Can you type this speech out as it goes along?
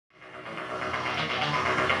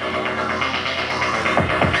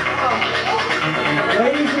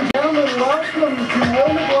welcome to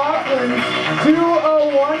Will McLaughlin's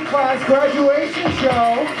 201 class graduation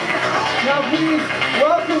show. Now please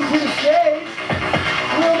welcome to the stage,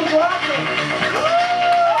 Will McLaughlin.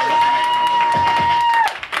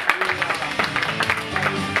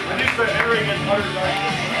 I think that entering in utter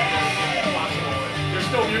darkness is possible. There's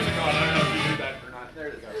still music on. I don't know if you knew that or not. There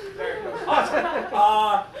it goes. There it goes. Awesome.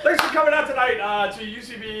 Thanks for coming out tonight to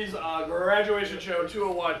UCB's graduation show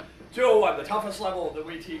 201. 201, the toughest level that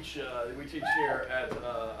we teach here at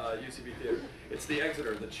UCB Theater. It's the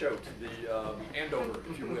Exeter, the Choate, the Andover,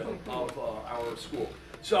 if you will, of our school.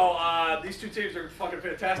 So these two teams are fucking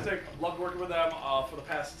fantastic. Loved working with them for the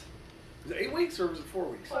past, was it 8 weeks or was it 4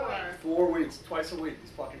 weeks? 4 weeks, twice a week.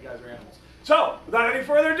 These fucking guys are animals. So, without any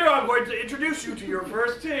further ado, I'm going to introduce you to your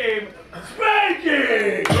first team,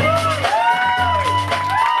 Spanky!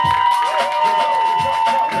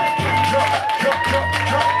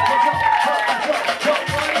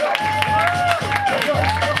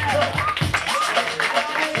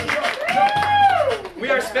 We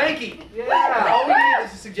are Spanky. Yeah. All we need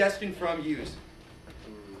is a suggestion from yous.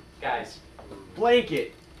 Guys.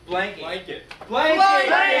 Blanket. Blanket. Blanket. Blanket.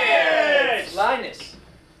 Blanket. Linus.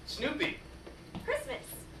 Snoopy. Christmas.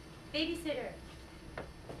 Babysitter.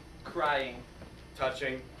 Crying.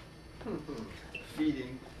 Touching.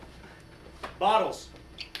 Feeding. Bottles.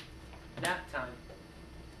 Nap time.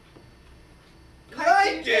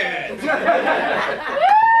 Blanket.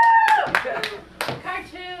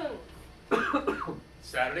 Cartoon.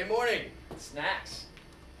 Saturday morning. Snacks.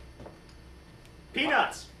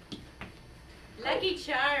 Peanuts. Lucky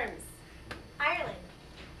Charms. Ireland.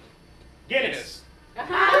 Guinness.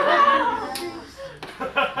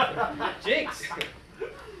 Jinx.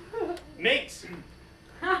 Minx.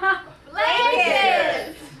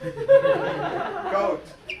 Blankets. Goat.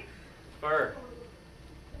 Fur.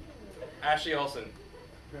 Ashley Olsen.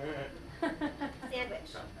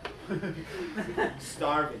 Sandwich.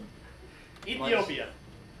 Starving. Ethiopia.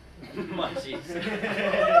 Munchies.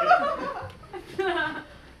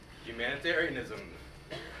 Humanitarianism.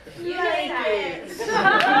 United.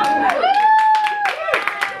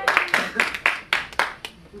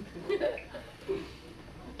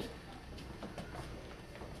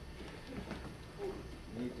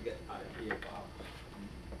 Need to get out of here, Bob.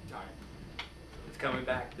 I'm tired. It's coming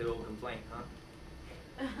back, the old complaint, huh?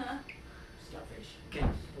 Starvation. Okay,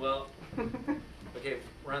 well, okay,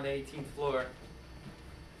 we're on the 18th floor.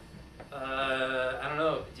 I don't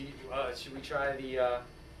know, should we try the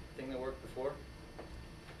thing that worked before?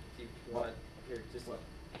 Do you want, here, just What?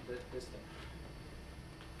 this thing.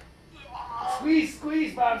 Squeeze,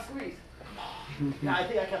 squeeze, Bob, squeeze. Yeah, I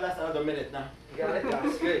think I can last another minute now. You got it?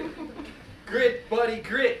 That's good. Grit, buddy,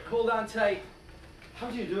 grit. Hold on tight. How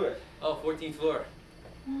do you do it? Oh, 14th floor.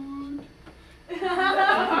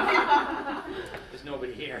 There's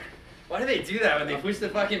nobody here. Why do they do that when they push the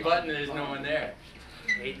fucking button and there's no one there?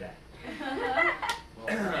 I hate that.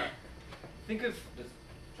 Think of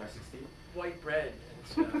Try 16. white bread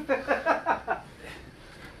and stuff.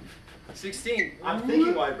 16. I'm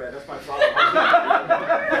thinking white bread, that's my problem.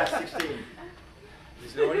 Yeah, 16.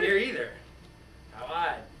 There's no one here either. How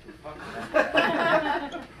odd. Fuck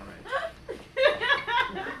that.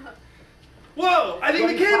 Whoa! I think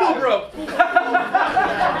the cable broke! No!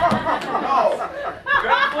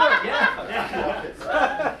 Ground floor, yeah.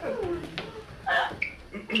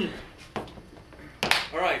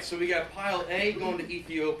 Alright, so we got pile A going to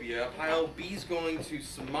Ethiopia, pile B's going to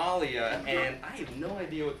Somalia, and I have no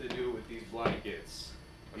idea what to do with these blankets.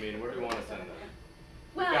 I mean, where do we want to send them?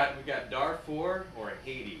 Well, We got Darfur or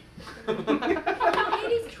Haiti.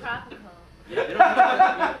 Haiti's tropical. Yeah, they don't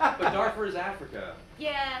have but Darfur is Africa.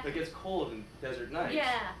 Yeah. It gets cold in desert nights.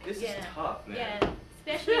 Yeah. This is tough, man. Yeah.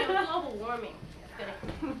 Especially in global warming.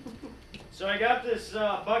 So I got this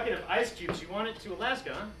bucket of ice cubes. You want it to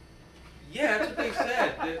Alaska, huh? Yeah, that's what they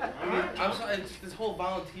said. I mean, I'm sorry, it's this whole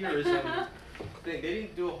volunteerism thing. They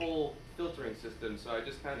didn't do a whole filtering system, so I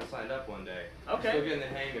just kind of signed up one day. Okay. Still getting the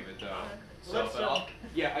hang of it though. Well, So, but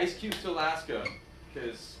yeah, ice cubes to Alaska,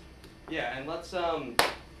 because yeah, and let's the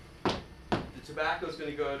tobacco's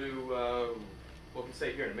gonna go to what we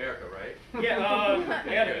say here in America, right? Yeah, I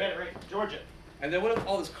got it right. Georgia. And then what if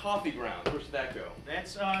all this coffee grounds? Where should that go?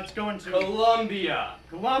 That's it's going to Colombia.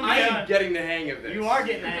 Colombia. I am getting the hang of this. You are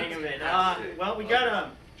getting the hang of it. That's it. Well, we got a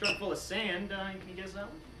truck full of sand. Can you guess that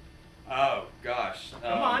one? Oh gosh.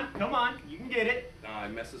 Come on, you can get it. I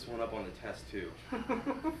messed this one up on the test too.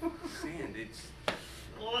 Sand, it's.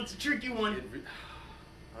 Well, it's a tricky one.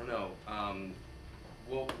 I don't know.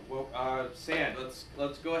 Sand.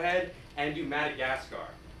 Let's go ahead and do Madagascar.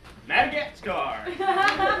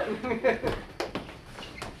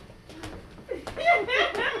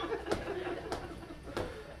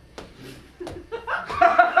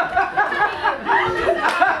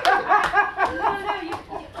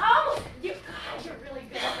 God, you're really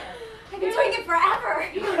good at that. I've been doing it forever.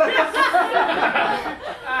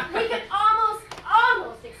 We can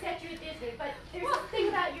almost accept you at Disney, but there's something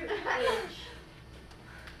about your age.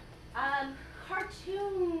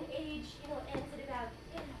 Cartoon age, ends at about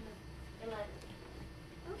 11.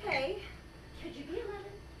 Okay. Could you be 11?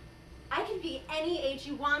 I can be any age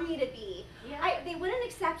you want me to be. Yeah. They wouldn't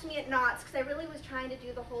accept me at Knott's because I really was trying to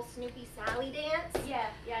do the whole Snoopy Sally dance. Yeah.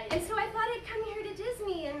 And so I thought I'd come here to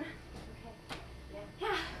Disney and... Okay.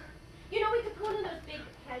 Yeah. We could put one of those big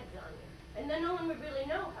heads on you, and then no one would really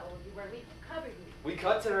know how old you were. We could cover you. We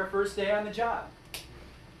cut to our first day on the job.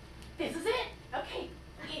 This is it. Okay.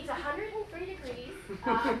 It's 103 degrees. It's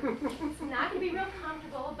not going to be real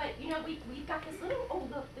comfortable, but we've got this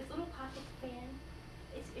little pocket fan.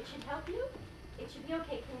 It should help you. It should be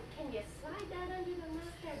okay. Can you slide that under the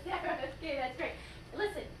mouth there? Okay, that's great.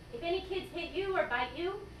 Listen, if any kids hit you or bite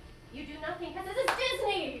you, you do nothing because this is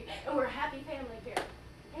Disney, and we're a happy family here.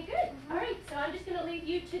 Okay, good. All right. So I'm just going to leave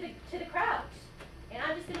you to the crowd, and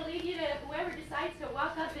I'm just going to leave you to whoever decides to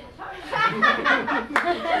walk up and talk.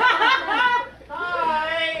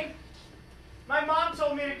 Hi! My mom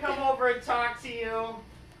told me to come over and talk to you.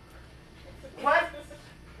 What?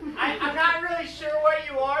 I'm not really sure what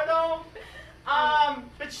you are though.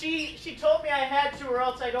 But she told me I had to or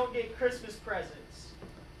else I don't get Christmas presents.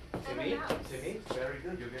 Timmy, very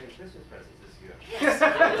good. You're getting Christmas presents this year. Yes.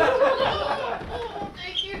 Oh,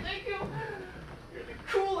 thank you. You're the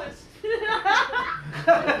coolest.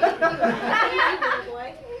 Little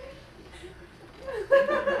boy.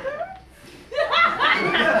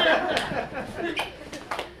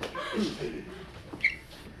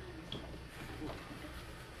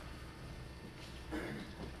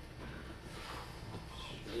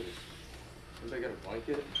 Anybody got a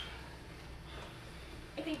blanket?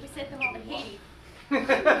 I think we sent them all to Haiti.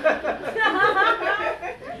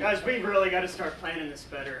 Guys, we really got to start planning this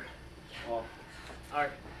better. Our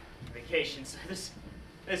vacations. This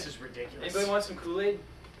is ridiculous. Anybody want some Kool-Aid?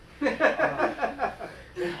 Yeah,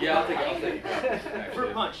 I'll take it. Actually.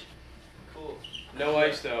 Fruit punch. Cool. No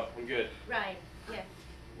ice though. I'm good. Right, yeah.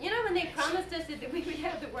 When they promised us that we would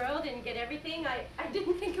have the world and get everything, I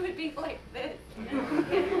didn't think it would be like this.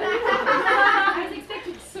 I was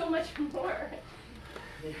expecting so much more.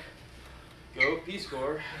 Go Peace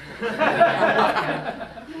Corps. That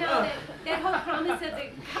whole promise of the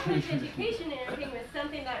college education and everything was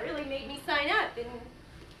something that really made me sign up. And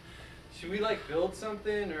Should we like build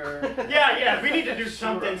something or? Yeah, we need to do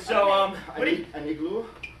something. So, what do you? An igloo?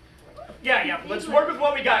 Yeah. Let's work with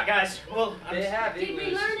what we got, guys. Well, They have did we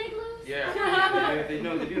igloos. learn igloos? Yeah. They do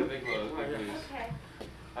have igloos.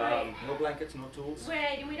 Okay. No blankets, no tools.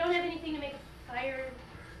 Right, and we don't have anything to make a fire.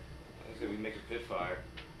 I say we make a pit fire.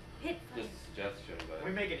 Pit fire. Just a suggestion, but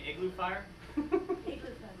we make an igloo fire. Igloo fire.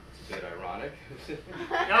 it's a bit ironic.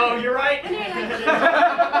 No, you're right.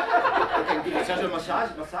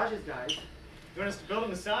 Massages, guys. You want us to build a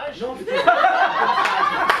massage? No, because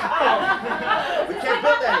we can't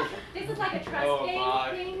build anything. This is like a trust Oh, game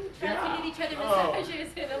my. thing. Trust Yeah. we give each other Oh.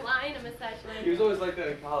 massages in a line, a massage line. He was always like that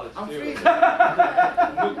in college I'm too. freezing.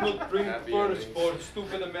 Look, bring Happy first ending. for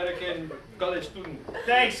stupid American college student.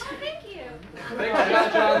 Thanks. Oh, thank you.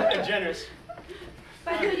 Thanks, John. You're generous.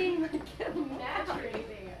 But you didn't get a match or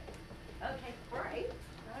anything. Okay, all right.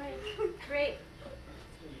 Great.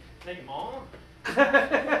 Take them all.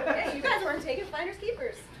 Hey, you guys weren't taking finders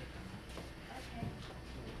keepers. Okay.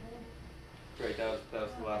 Great, that was the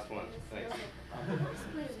last one. Thanks. I'll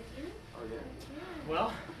split it with you. Oh yeah.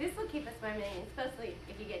 Well, This will keep us warm, and especially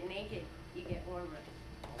if you get naked, you get warmer.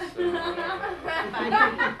 So,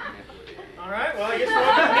 all right. Well, I guess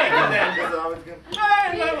we'll get naked then. That's always good.